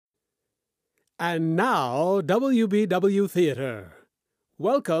And now, WBW Theater.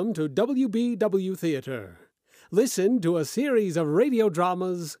 Welcome to WBW Theater. Listen to a series of radio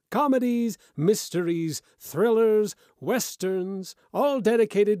dramas, comedies, mysteries, thrillers, westerns, all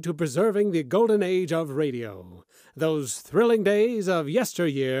dedicated to preserving the golden age of radio. Those thrilling days of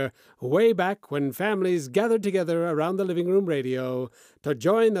yesteryear, way back when families gathered together around the living room radio to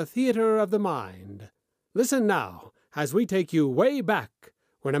join the theater of the mind. Listen now as we take you way back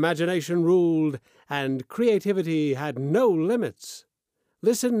when imagination ruled and creativity had no limits.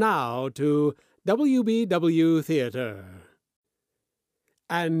 Listen now to WBW Theater.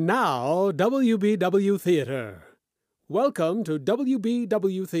 And now, WBW Theater. Welcome to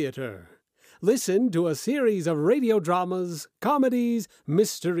WBW Theater. Listen to a series of radio dramas, comedies,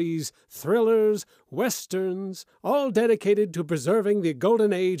 mysteries, thrillers, westerns, all dedicated to preserving the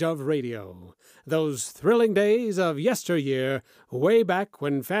golden age of radio. Those thrilling days of yesteryear, way back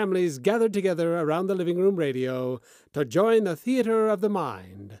when families gathered together around the living room radio to join the theater of the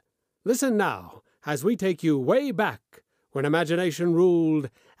mind. Listen now as we take you way back when imagination ruled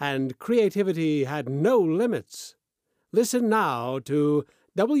and creativity had no limits. Listen now to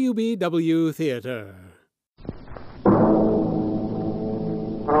WBW Theater.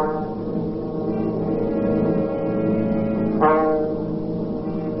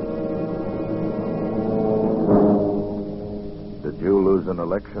 Did you lose an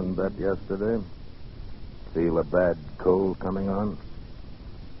election bet yesterday? Feel a bad cold coming on?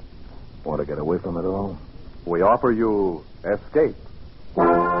 Want to get away from it all? We offer you escape.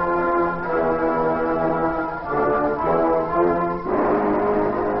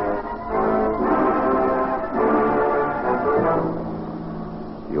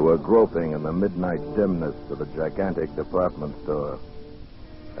 You were groping in the midnight dimness of a gigantic department store,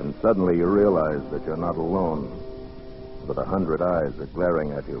 and suddenly you realize that you're not alone, but 100 eyes are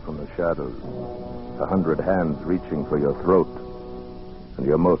glaring at you from the shadows, 100 hands reaching for your throat, and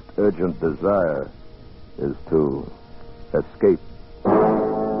your most urgent desire is to escape.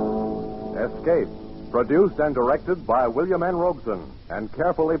 Escape, produced and directed by William N. Robeson, and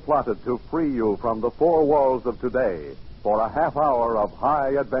carefully plotted to free you from the four walls of today for a half hour of high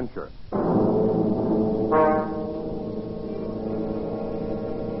adventure.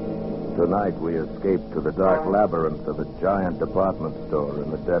 Tonight we escape to the dark labyrinth of a giant department store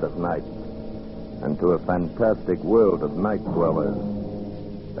in the dead of night, and to a fantastic world of night dwellers,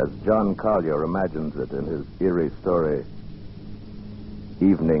 as John Collier imagines it in his eerie story,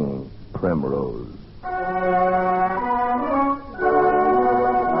 Evening Primrose.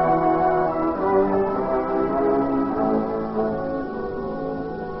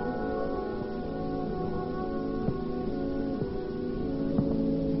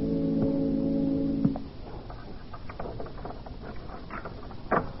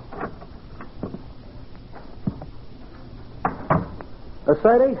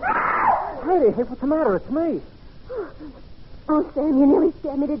 Sadie? Sadie, hey, what's the matter? It's me. Oh, Sam, you nearly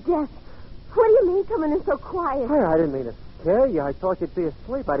scared me to death. What do you mean coming in so quiet? Hey, I didn't mean to scare you. I thought you'd be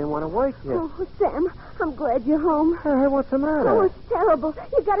asleep. I didn't want to wake you. Oh, Sam, I'm glad you're home. Hey, what's the matter? Oh, it's terrible.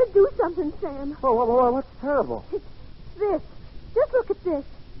 You got to do something, Sam. Oh, what's terrible? It's this. Just look at this.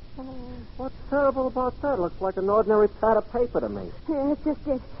 What's terrible about that? Looks like an ordinary pad of paper to me. Yeah, that's just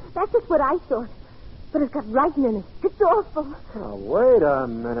it. That's just what I thought. But it's got writing in it. It's awful. Oh, wait a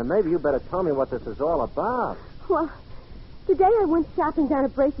minute. Maybe you better tell me what this is all about. Well, today I went shopping down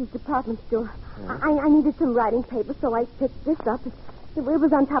at Bracey's department store. Yeah. I needed some writing paper, so I picked this up. It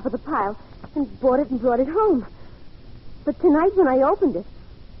was on top of the pile, and bought it and brought it home. But tonight when I opened it,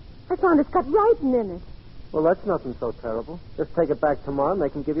 I found it's got writing in it. Well, that's nothing so terrible. Just take it back tomorrow and they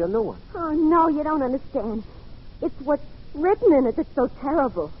can give you a new one. Oh, no, you don't understand. It's what's written in it that's so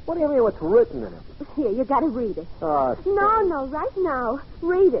terrible. What do you mean what's written in it? Here, you got to read it. Oh, No, right now.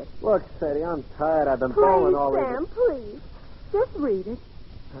 Read it. Look, Sadie, I'm tired. I've been Please, bowling all day. Sam, please. Just read it.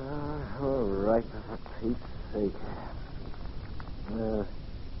 All right, for Pete's sake.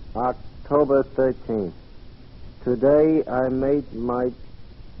 October 13th. Today I made my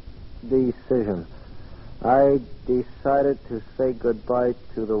decision. I decided to say goodbye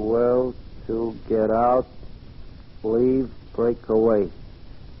to the world, to get out, leave, break away.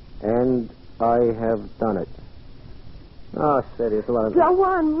 And I have done it. Oh, Sadie, it's a lot of... Go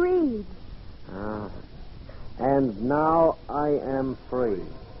on, read. And now I am free.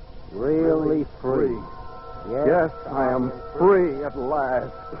 Really free. Yes, I am free at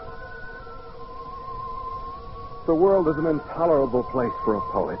last. The world is an intolerable place for a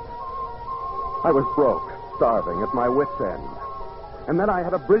poet. I was broke, starving, at my wit's end. And then I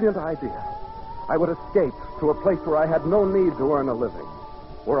had a brilliant idea. I would escape to a place where I had no need to earn a living.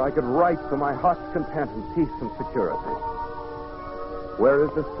 where I could write to my heart's content in peace and security. Where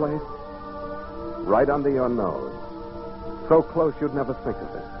is this place? Right under your nose. So close you'd never think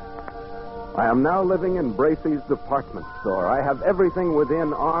of it. I am now living in Bracey's department store. I have everything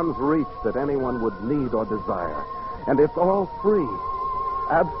within arm's reach that anyone would need or desire. And it's all free.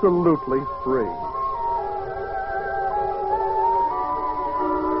 Absolutely free.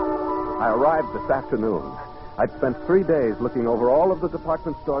 I arrived this afternoon. I'd spent 3 days looking over all of the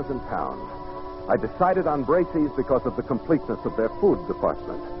department stores in town. I decided on Bracey's because of the completeness of their food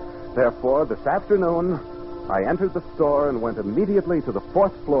department. Therefore, this afternoon, I entered the store and went immediately to the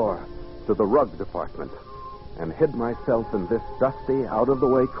 4th floor, to the rug department, and hid myself in this dusty,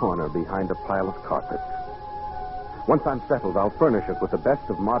 out-of-the-way corner behind a pile of carpets. Once I'm settled, I'll furnish it with the best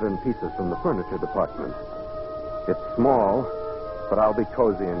of modern pieces from the furniture department. It's small, but I'll be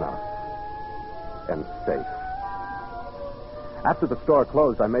cozy enough. And safe. After the store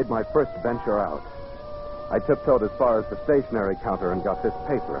closed, I made my first venture out. I tiptoed as far as the stationery counter and got this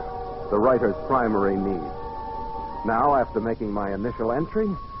paper, the writer's primary needs. Now, after making my initial entry,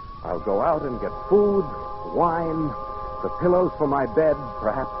 I'll go out and get food, wine, the pillows for my bed,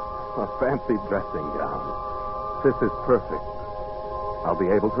 perhaps a fancy dressing gown. This is perfect. I'll be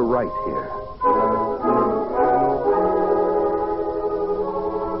able to write here.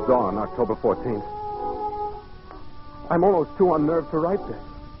 Dawn, October 14th. I'm almost too unnerved to write this.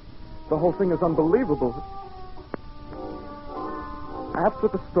 The whole thing is unbelievable. After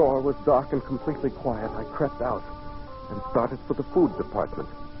the store was dark and completely quiet, I crept out and started for the food department.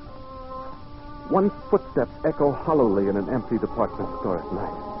 One's footsteps echo hollowly in an empty department store at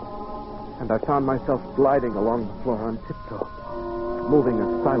night. And I found myself gliding along the floor on tiptoe, moving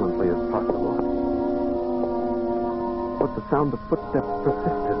as silently as possible. But the sound of footsteps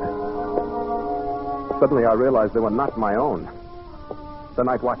persisted. Suddenly I realized they were not my own. The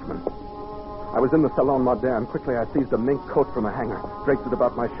night watchman. I was in the Salon Moderne. Quickly I seized a mink coat from a hanger, draped it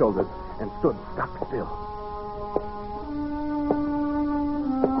about my shoulders, and stood stock still.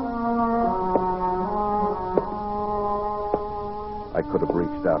 I could have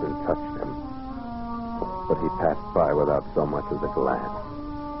reached out and touched him, but he passed by without so much as a glance.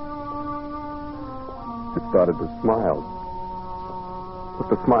 I started to smile, but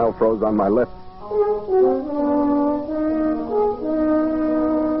the smile froze on my lips.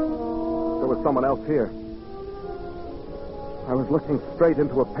 There was someone else here. I was looking straight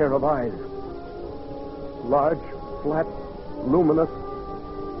into a pair of eyes. Large, flat, luminous,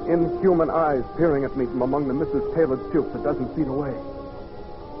 inhuman eyes peering at me from among the Mrs. Tailored silks a dozen feet away.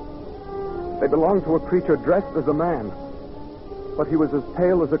 They belonged to a creature dressed as a man, but he was as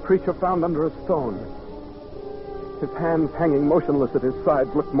pale as a creature found under a stone. His hands hanging motionless at his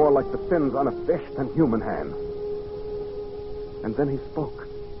sides looked more like the fins on a fish than human hands. And then he spoke.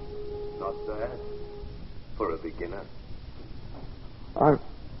 Not bad for a beginner.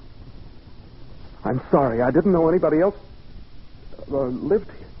 I'm sorry. I didn't know anybody else lived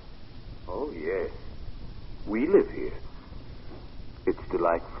here. Oh, yes. We live here. It's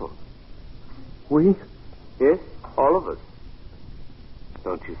delightful. We? Yes, all of us.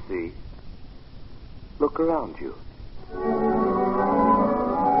 Don't you see? Look around you.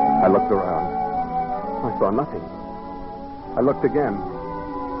 I looked around. I saw nothing. I looked again.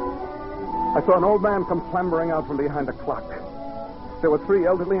 I saw an old man come clambering out from behind a clock. There were 3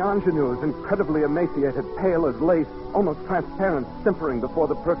 elderly ingenues, incredibly emaciated, pale as lace, almost transparent, simpering before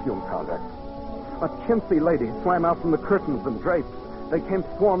the perfume counter. A chintzy lady swam out from the curtains and drapes. They came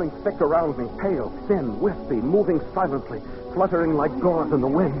swarming thick around me, pale, thin, wispy, moving silently, fluttering like gauze in the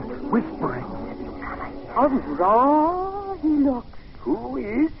wind, whispering. How raw he looks. Who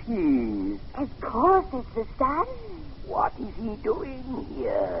is he? Of course, it's the sun. What is he doing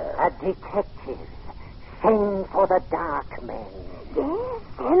here? A detective. Send for the dark men. Yes,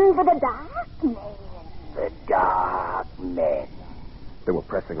 send for the dark man. The Dark Men. They were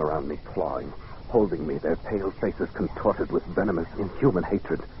pressing around me, clawing, holding me, their pale faces contorted with venomous, inhuman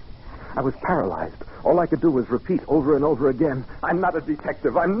hatred. I was paralyzed. All I could do was repeat over and over again, I'm not a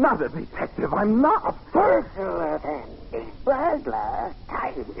detective. I'm not a detective. I'm not. Burglar, then. A burglar.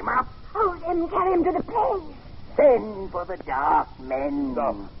 Tie him up. Hold him, carry him to the place. Send for the dark men.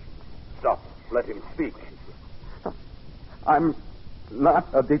 Stop. Let him speak. I'm not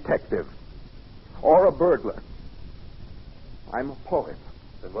a detective. Or a burglar. I'm a poet.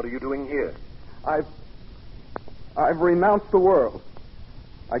 Then what are you doing here? I've renounced the world.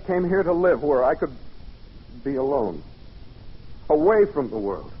 I came here to live where I could be alone. Away from the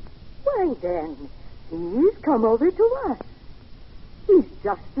world. Why, then, he's come over to us. He's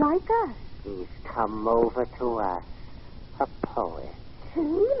just like us. He's come over to us. A poet.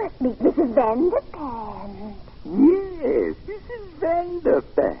 You must meet Mrs. Vanderpant. Yes, Mrs.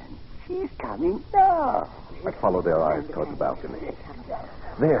 Vanderpant. She's coming now. I followed their eyes toward the balcony.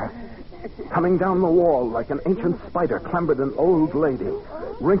 There, coming down the wall like an ancient spider, clambered an old lady.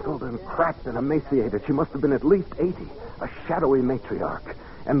 Wrinkled and cracked and emaciated, she must have been at least 80. A shadowy matriarch.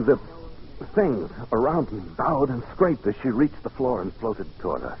 And the things around me bowed and scraped as she reached the floor and floated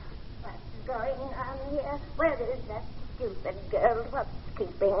toward us. What's going on here? Where is that stupid girl? What's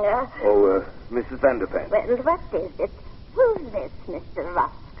keeping her? Oh, Mrs. Vanderpant. Well, what is it? Who's this, Mr.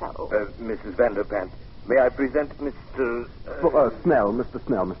 Roscoe? Mrs. Vanderpant, may I present Mr. Snell, Mr.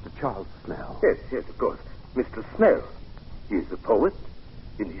 Snell, Mr. Charles Snell. Yes, of course. Mr. Snell. He's a poet,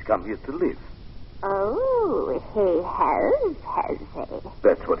 and he's come here to live. Oh, has he?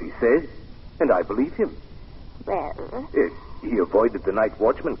 That's what he says, and I believe him. Well, He avoided the night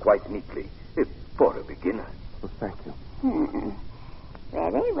watchman quite neatly, for a beginner. Well, thank you.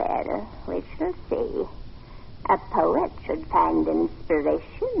 Very well. We shall see. A poet should find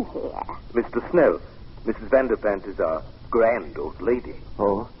inspiration here. Mr. Snell, Mrs. Vanderpant is our grand old lady.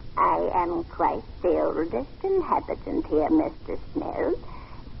 Oh? I am quite the oldest inhabitant here, Mr. Snell.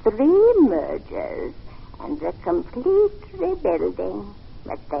 3 mergers and a complete rebuilding.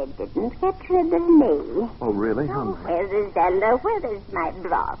 But they didn't get rid of me. Oh, really? Where is Ella? Where is my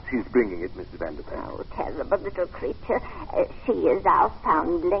broth? She's bringing it, Mrs. Vanderpant. Oh, terrible little creature. She is our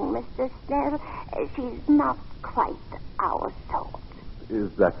foundling, Mr. Snell. She's not quite our sort.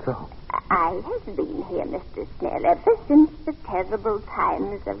 Is that so? I have been here, Mr. Snell, ever since the terrible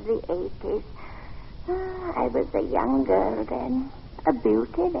times of the 80s. I was a young girl then. A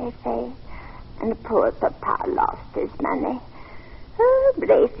beauty, they say. And poor Papa lost his money.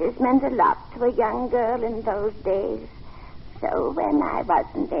 Braces meant a lot to a young girl in those days. So when I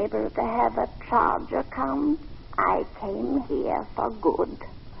wasn't able to have a charge account, I came here for good.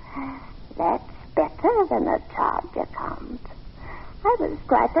 That's better than a charge account. I was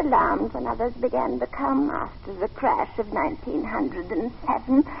quite alarmed when others began to come after the crash of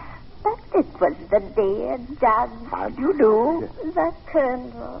 1907. But it was the dear Judge. How do you do? The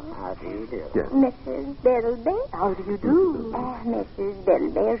Colonel. How do you do? Yes. Mrs. Bilby. How do you do? Mrs.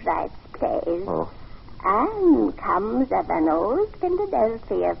 Bilby writes plays. Oh. And comes of an old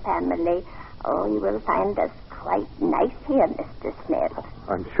Philadelphia family. Oh, you will find us quite nice here, Mr. Snell.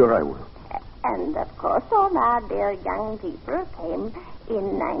 I'm sure I will. And, of course, all our dear young people came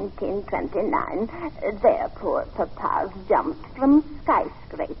in 1929. Their poor papas jumped from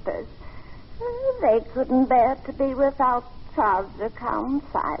skyscrapers. They couldn't bear to be without charge accounts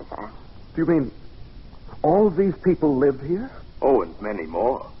either. Do you mean all these people live here? Oh, and many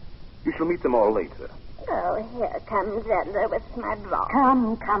more. You shall meet them all later. Oh, here comes Ella with my broth.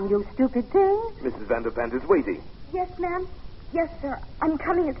 Come, you stupid thing. Mrs. Vanderpant is waiting. Yes, ma'am. Yes, sir. I'm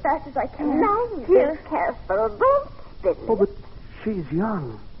coming as fast as I can. Now, be careful. Don't spill Oh, it. but she's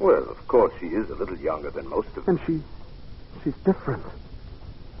young. Well, of course, she is a little younger than most of them. And she's different.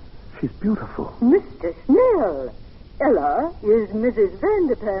 She's beautiful. Mr. Snell, Ella is Mrs.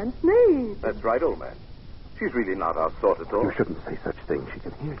 Vanderpant's maid. That's right, old man. She's really not our sort at all. You shouldn't say such things. She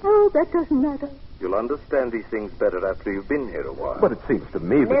can hear you. Oh, that doesn't matter. You'll understand these things better after you've been here a while. But it seems to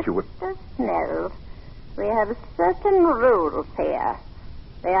me that you would... Mr. Snell, we have certain rules here.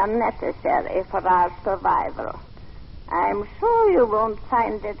 They are necessary for our survival. I'm sure you won't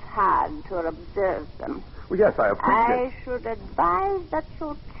find it hard to observe them. Well, yes, I appreciate... I should advise that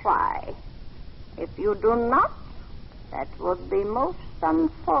you try. If you do not, that would be most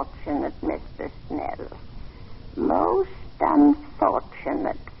unfortunate, Mr. Snell. Most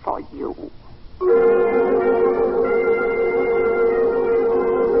unfortunate for you.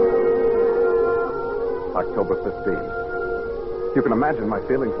 October 15th. You can imagine my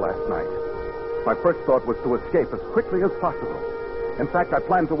feelings last night. My first thought was to escape as quickly as possible. In fact, I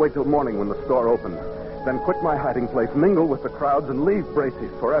planned to wait till morning when the store opened, then quit my hiding place, mingle with the crowds, and leave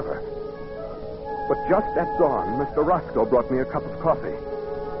Bracey's forever. But just at dawn, Mr. Roscoe brought me a cup of coffee,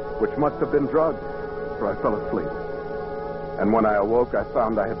 which must have been drugged, for I fell asleep. And when I awoke, I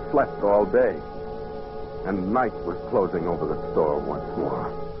found I had slept all day, and night was closing over the store once more.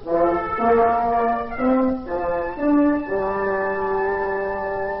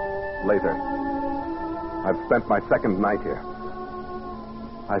 Later, I've spent my second night here.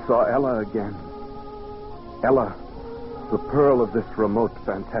 I saw Ella again. Ella, the pearl of this remote,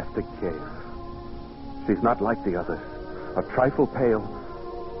 fantastic cave. She's not like the others. A trifle pale,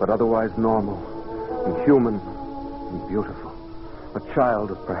 but otherwise normal and human and beautiful. A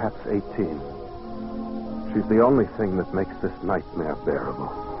child of perhaps 18. She's the only thing that makes this nightmare bearable.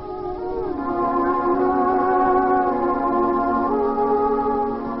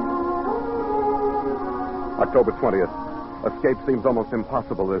 October 20th. Escape seems almost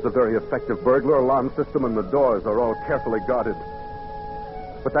impossible. There's a very effective burglar alarm system, and the doors are all carefully guarded.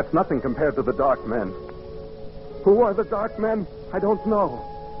 But that's nothing compared to the Dark Men. Who are the Dark Men? I don't know.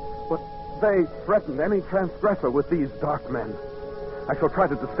 But they threaten any transgressor with these Dark Men. I shall try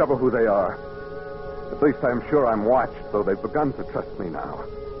to discover who they are. At least I'm sure I'm watched, though they've begun to trust me now.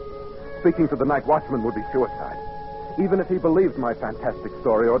 Speaking to the night watchman would be suicide. Even if he believed my fantastic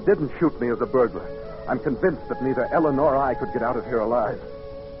story or didn't shoot me as a burglar, I'm convinced that neither Ella nor I could get out of here alive.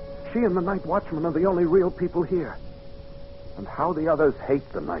 She and the night watchman are the only real people here. And how the others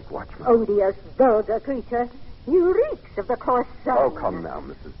hate the night watchman. Odious, vulgar creature. He reeks of the coarse sun. Oh, come now,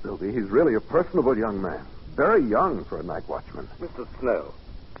 Mrs. Bilby. He's really a personable young man. Very young for a night watchman. Mr. Snell,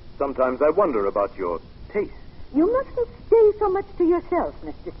 sometimes I wonder about your taste. You mustn't stay so much to yourself,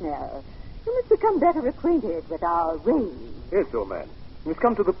 Mr. Snell. You must become better acquainted with our race. Yes, old man. We've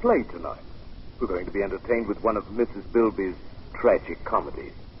come to the play tonight. We're going to be entertained with one of Mrs. Bilby's tragic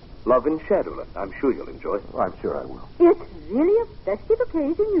comedies. Love in Shadowland. I'm sure you'll enjoy it. Oh, I'm sure I will. It's really a festive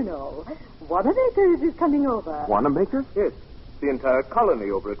occasion, you know. Wanamaker's is coming over. Wanamaker? Yes. The entire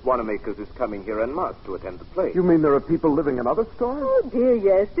colony over at Wanamaker's is coming here en masse to attend the play. You mean there are people living in other stores? Oh, dear,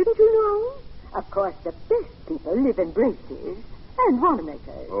 yes. Didn't you know? Of course, the best people live in Braces and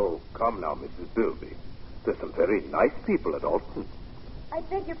Wanamaker's. Oh, come now, Mrs. Bilby. There's some very nice people at Alton. I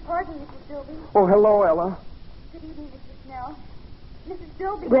beg your pardon, Mrs. Bilby. Oh, hello, Ella. Good evening, Mr. Snell. Mrs.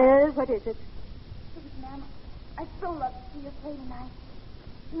 Bilby. Well, what is it? Please, ma'am, I'd so love to see your play tonight.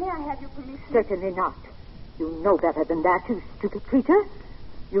 May I have your permission? Certainly not. You know better than that, you stupid creature.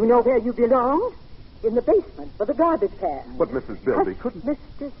 You know where you belong. In the basement for the garbage can. But Mrs. Bilby couldn't...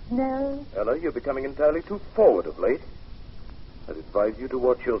 Mr. Snell. Ella, you're becoming entirely too forward of late. I'd advise you to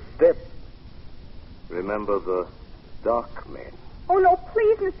watch your step. Remember the Dark Men. Oh, no,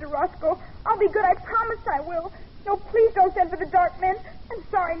 please, Mr. Roscoe. I'll be good. I promise I will. No, please don't send for the Dark Men. I'm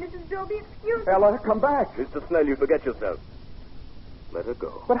sorry, Mrs. Bilby. Excuse me. Ella, come back. Mr. Snell, you forget yourself. Let her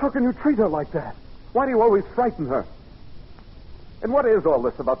go. But how can you treat her like that? Why do you always frighten her? And what is all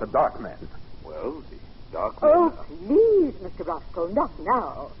this about the Dark Men? Well, the Dark Men... Oh, please, Mr. Roscoe, not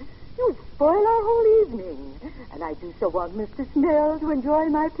now. You'll spoil our whole evening. And I do so want Mr. Snell to enjoy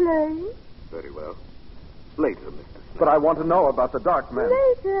my play. Very well. Later, Mr. Snell. But I want to know about the Dark Men.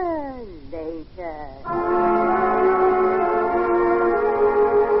 Later.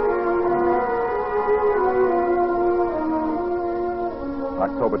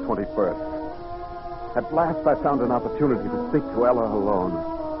 October 21st. At last I found an opportunity to speak to Ella alone.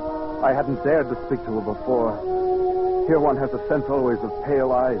 I hadn't dared to speak to her before. Here one has a sense always of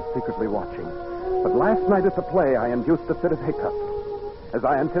pale eyes secretly watching. But last night at the play, I induced a fit of hiccups. As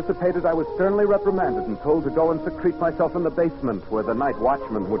I anticipated, I was sternly reprimanded and told to go and secrete myself in the basement where the night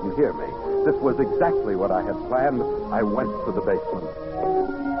watchman wouldn't hear me. This was exactly what I had planned. I went to the basement.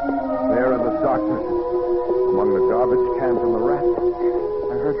 There in the darkness, among the garbage cans and the rats,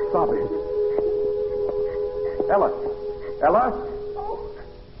 I heard sobbing. Ella? Ella? Oh,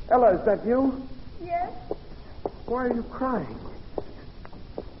 Ella, is that you? yes. Why are you crying?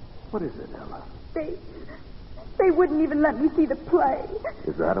 What is it, Ella? They wouldn't even let me see the play.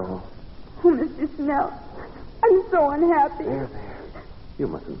 Is that all? Oh, Mr. Snell, I'm so unhappy. There. You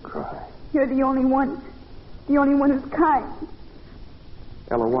mustn't cry. You're the only one who's kind.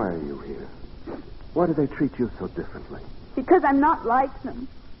 Ella, why are you here? Why do they treat you so differently? Because I'm not like them.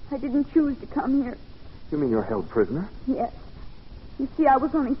 I didn't choose to come here. You mean you're held prisoner? Yes. You see, I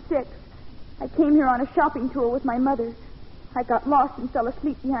was only 6. I came here on a shopping tour with my mother. I got lost and fell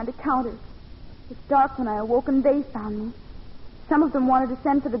asleep behind a counter. It was dark when I awoke and they found me. Some of them wanted to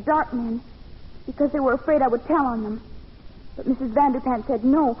send for the Dark Men because they were afraid I would tell on them. But Mrs. Vanderpant said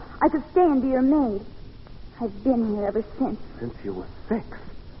no, I could stay and be her maid. I've been here ever since. Since you were 6?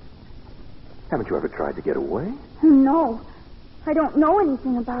 Haven't you ever tried to get away? No. I don't know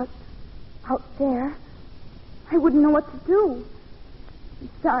anything about out there. I wouldn't know what to do.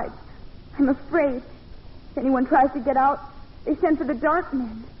 Besides, I'm afraid. If anyone tries to get out, they send for the Dark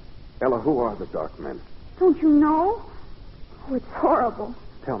Men. Ella, who are the Dark Men? Don't you know? Oh, it's horrible.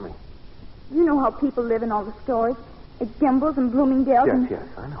 Tell me. You know how people live in all the stores, at Gimbel's and Bloomingdale's. Yes,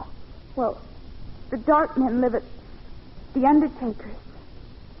 I know. Well, the Dark Men live at the Undertaker's.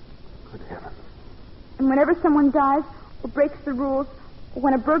 Good heavens. And whenever someone dies or breaks the rules, or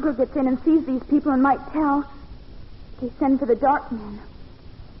when a burglar gets in and sees these people and might tell, they send for the Dark Men.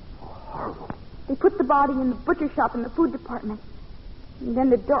 Oh, horrible. They put the body in the butcher shop in the food department. And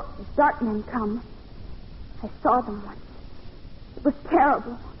then the Dark Men come. I saw them once. It was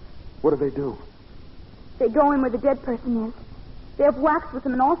terrible. What do they do? They go in where the dead person is. They have wax with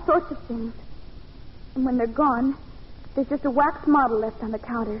them and all sorts of things. And when they're gone, there's just a wax model left on the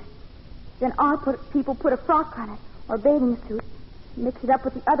counter. Then people put a frock on it, or a bathing suit, mix it up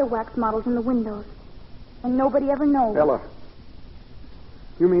with the other wax models in the windows. And nobody ever knows. Ella,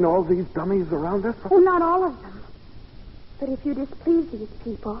 you mean all these dummies around us? Oh, not all of them. But if you displease these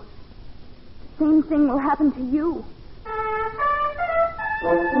people, the same thing will happen to you.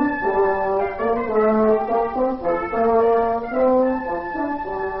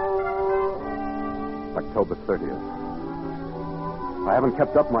 October 30th. I haven't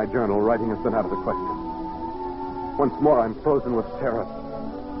kept up my journal. Writing has been out of the question. Once more, I'm frozen with terror.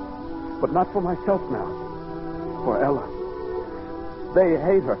 But not for myself now. For Ella. They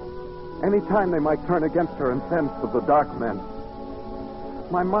hate her. Any time they might turn against her in sense of the dark men.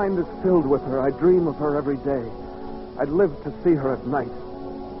 My mind is filled with her. I dream of her every day. I'd live to see her at night.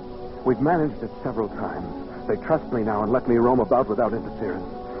 We've managed it several times. They trust me now and let me roam about without interference.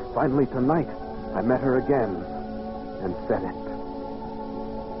 Finally, tonight, I met her again and said it.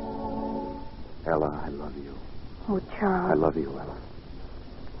 Ella, I love you. Oh, Charles. I love you, Ella.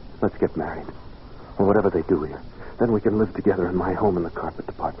 Let's get married. Or whatever they do here. Then we can live together in my home in the carpet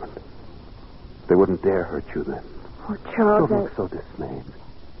department. They wouldn't dare hurt you then. Oh, Charles. Don't look so dismayed.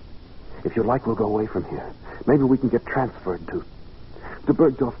 If you like, we'll go away from here. Maybe we can get transferred to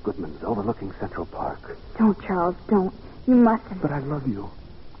Bergdorf Goodman's overlooking Central Park. Don't, Charles, don't. You mustn't. But I love you.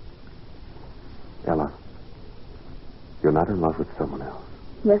 Ella, you're not in love with someone else.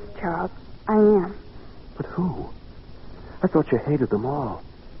 Yes, Charles, I am. But who? I thought you hated them all.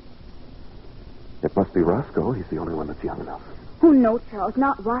 It must be Roscoe. He's the only one that's young enough. Oh, no, Charles,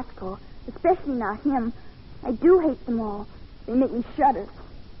 not Roscoe. Especially not him. I do hate them all. They make me shudder.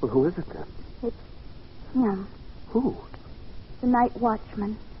 Well, who is it then? It's him. Who? The night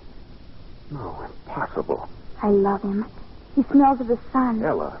watchman. No, impossible. I love him. He smells of the sun.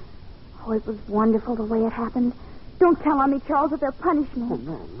 Ella. Oh, it was wonderful the way it happened. Don't tell on me, Charles, or they'll punish me.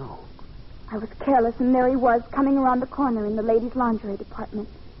 Oh, no. I was careless, and there he was, coming around the corner in the ladies' lingerie department.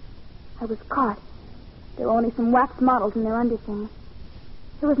 I was caught. There were only some wax models in their underthings.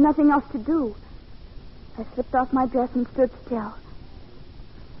 There was nothing else to do. I slipped off my dress and stood still.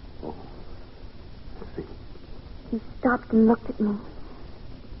 Oh, I see. He stopped and looked at me.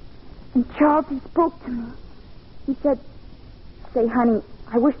 And Charles, he spoke to me. He said, "Say, honey,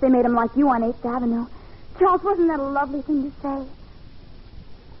 I wish they made him like you on 8th Avenue." Charles, wasn't that a lovely thing to say?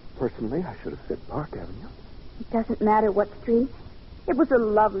 Personally, I should have said Park Avenue. It doesn't matter what street. It was a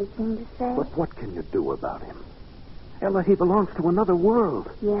lovely thing to say. But what can you do about him? Ella, he belongs to another world.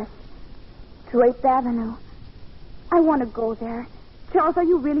 Yes, to 8th Avenue. I want to go there. Charles, are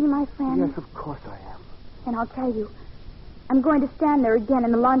you really my friend? Yes, of course I am. And I'll tell you, I'm going to stand there again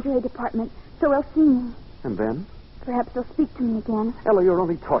in the lingerie department, so they'll see me. And then? Perhaps they'll speak to me again. Ella, you're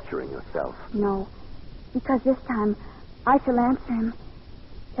only torturing yourself. No, because this time I shall answer him.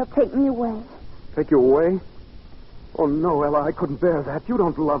 He'll take me away. Take you away? Oh, no, Ella, I couldn't bear that. You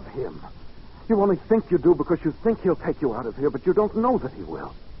don't love him. You only think you do because you think he'll take you out of here, but you don't know that he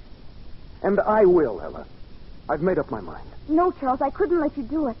will. And I will, Ella. I've made up my mind. No, Charles, I couldn't let you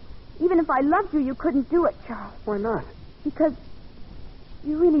do it. Even if I loved you, you couldn't do it, Charles. Why not? Because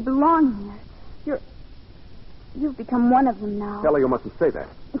you really belong here. You've become one of them now. Ella, you mustn't say that.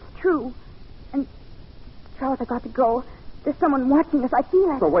 It's true. And, Charles, I got to go. There's someone watching us. I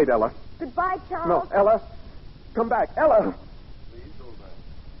feel it. No, wait, Ella. Goodbye, Charles. No, Ella. Come back. Ella. Please, old man.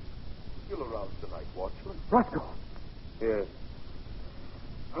 You'll arouse the night watchman. Roscoe. Yes.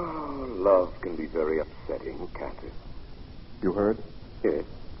 Oh, love can be very upsetting, can't it? You heard? Yes.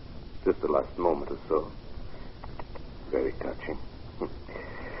 Just the last moment or so. Very touching.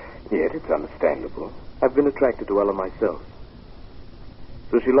 Yet it's understandable. I've been attracted to Ella myself.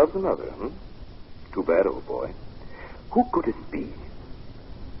 So she loves another, Too bad, old boy. Who could it be?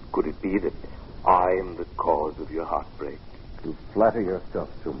 Could it be that I am the cause of your heartbreak? You flatter yourself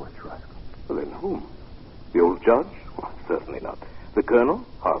too much, Roscoe. Well, then whom? The old judge? Well, certainly not. The colonel?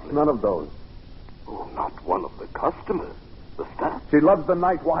 Hardly. None of those. Oh, not one of the customers. The staff? She loves the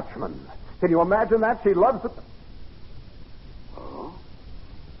night watchman. Can you imagine that? She loves it. Oh?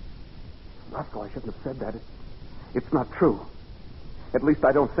 Roscoe, I shouldn't have said that. It's not true. At least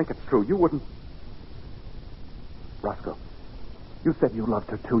I don't think it's true. You wouldn't... Roscoe, you said you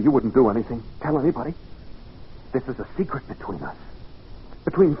loved her, too. You wouldn't do anything. Tell anybody. This is a secret between us.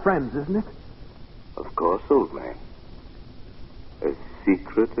 Between friends, isn't it? Of course, old man. As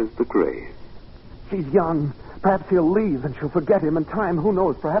secret as the grave. She's young. Perhaps he'll leave and she'll forget him in time. Who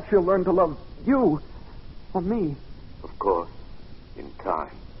knows? Perhaps she'll learn to love you or me. Of course. In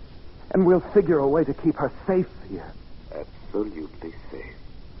time. And we'll figure a way to keep her safe here. Absolutely safe.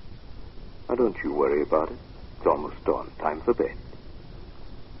 Now, don't you worry about it. It's almost dawn. Time for bed.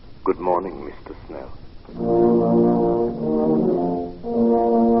 Good morning, Mr. Snell.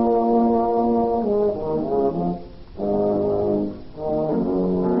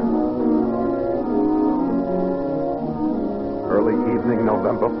 Early evening,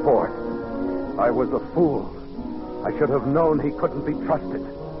 November 4th. I was a fool. I should have known he couldn't be trusted.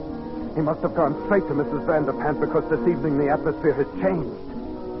 He must have gone straight to Mrs. Vanderpant because this evening the atmosphere has changed.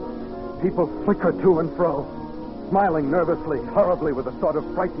 People flicker to and fro, smiling nervously, horribly, with a sort of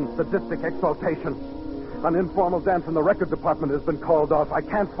frightened, sadistic exultation. An informal dance in the record department has been called off. I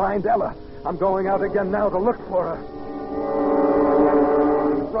can't find Ella. I'm going out again now to look for her.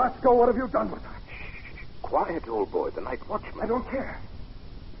 Roscoe, what have you done with her? Quiet, old boy. The night watchman. I don't care.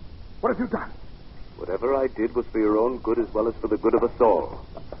 What have you done? Whatever I did was for your own good as well as for the good of us all.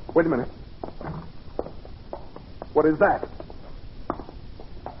 Wait a minute. What is that?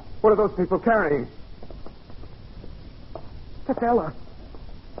 What are those people carrying? That's Ella.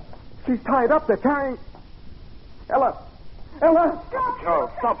 She's tied up. They're carrying... Ella! Ella!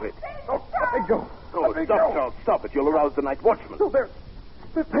 Charles, stop it. Oh, let me go. No, Let me stop, go. Charles. Stop it. You'll arouse the night watchman. No, they're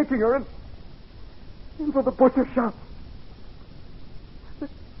taking her into the butcher shop.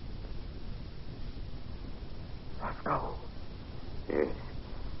 Roscoe. Yes.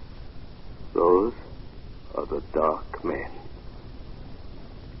 Those are the dark men.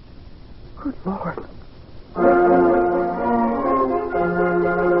 Good Lord.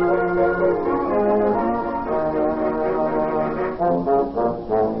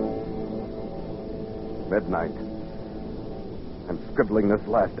 Midnight. I'm scribbling this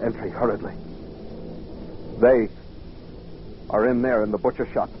last entry hurriedly. They are in there in the butcher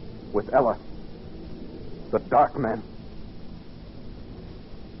shop with Ella. The dark men.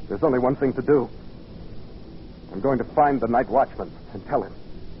 There's only one thing to do. I'm going to find the night watchman and tell him.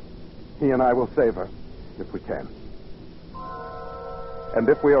 He and I will save her, if we can. And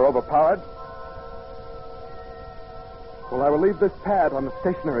if we are overpowered, well, I will leave this pad on the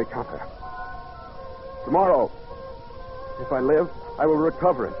stationery counter. Tomorrow, if I live, I will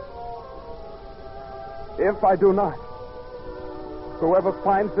recover it. If I do not, whoever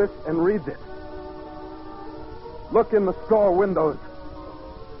finds this and reads it, look in the store windows.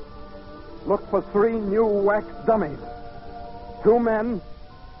 Look for 3 new wax dummies. 2 men,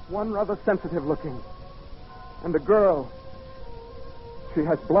 one rather sensitive looking, and a girl. She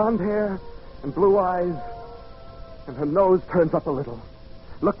has blonde hair and blue eyes, and her nose turns up a little.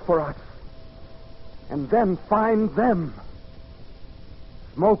 Look for us. And then find them.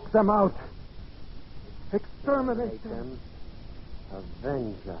 Smoke them out. Exterminate them.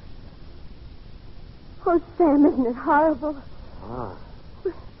 Avenge us. Oh, Sam, isn't it horrible? Ah.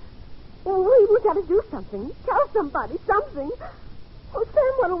 Well, we got to do something. Tell somebody something. Oh,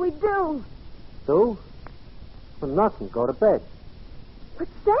 Sam, what'll we do? Do? Well, nothing. Go to bed. But,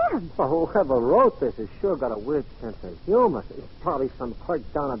 Sam. Well, whoever wrote this has sure got a weird sense of humor. It's probably some clerk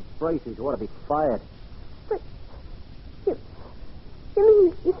down at Bracey's who ought to be fired. But, you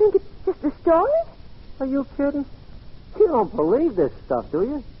mean you think it's just a story? Are you kidding? You don't believe this stuff, do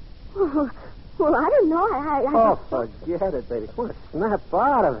you? Well, I don't know. I Oh, forget it, baby. I want to snap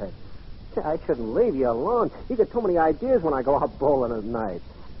out of it. I shouldn't leave you alone. You get too many ideas when I go out bowling at night.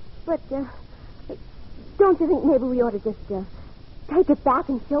 But, don't you think maybe we ought to just, take it back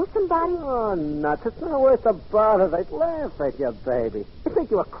and show somebody? Oh, nuts. It's not worth the bother. They'd laugh at you, baby. They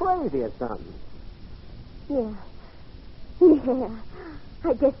think you were crazy or something. Yeah. Yeah.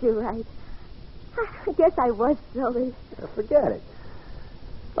 I guess you're right. I guess I was silly. Forget it.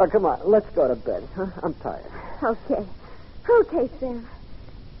 Oh, come on. Let's go to bed. I'm tired. Okay. Okay, Sam.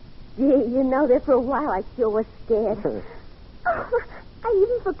 Gee, you know, there for a while I sure was scared. I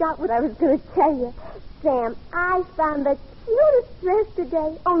even forgot what I was going to tell you. Sam, I found the cutest dress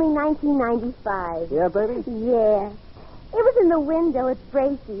today. Only $19.95. Yeah, baby? Yeah. It was in the window at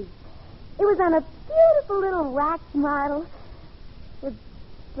Bracey's. It was on a beautiful little wax model with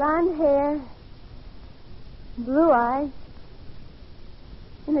blonde hair, blue eyes,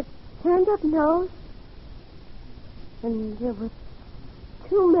 and a turned-up nose. And there were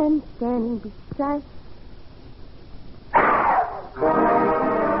 2 men standing beside...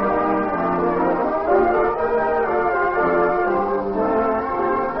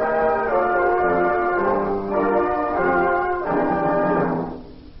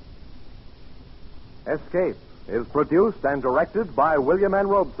 Escape is produced and directed by William N.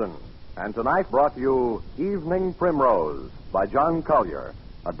 Robeson. And tonight brought you Evening Primrose by John Collier,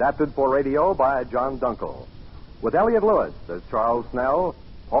 adapted for radio by John Dunkel. With Elliot Lewis as Charles Snell,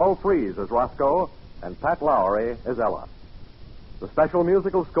 Paul Frees as Roscoe, and Pat Lowry as Ella. The special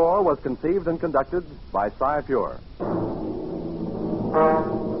musical score was conceived and conducted by Cy Pure.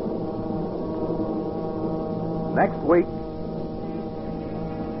 Next week,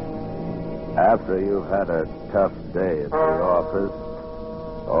 After you've had a tough day at the office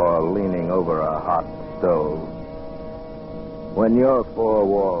or leaning over a hot stove, when your four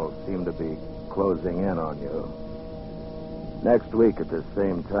walls seem to be closing in on you, next week at the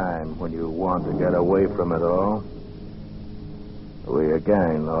same time when you want to get away from it all, we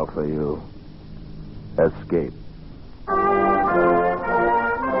again offer you escape.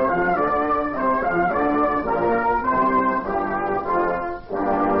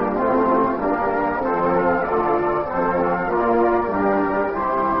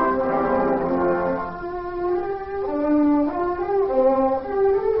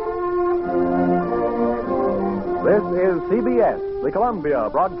 This is CBS, the Columbia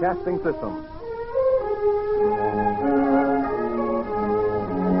Broadcasting System.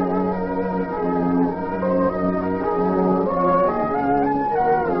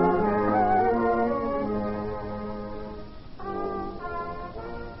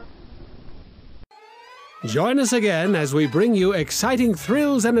 Join us again as we bring you exciting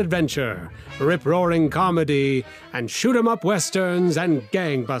thrills and adventure, rip-roaring comedy, and shoot-'em-up westerns and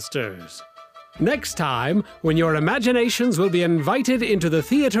gangbusters. Next time, when your imaginations will be invited into the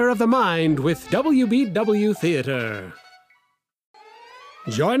theater of the mind with WBW Theater.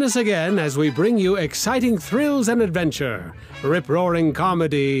 Join us again as we bring you exciting thrills and adventure, rip-roaring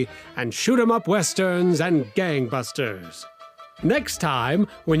comedy, and shoot-'em-up westerns and gangbusters. Next time,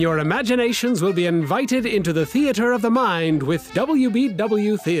 when your imaginations will be invited into the theater of the mind with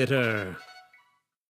WBW Theater.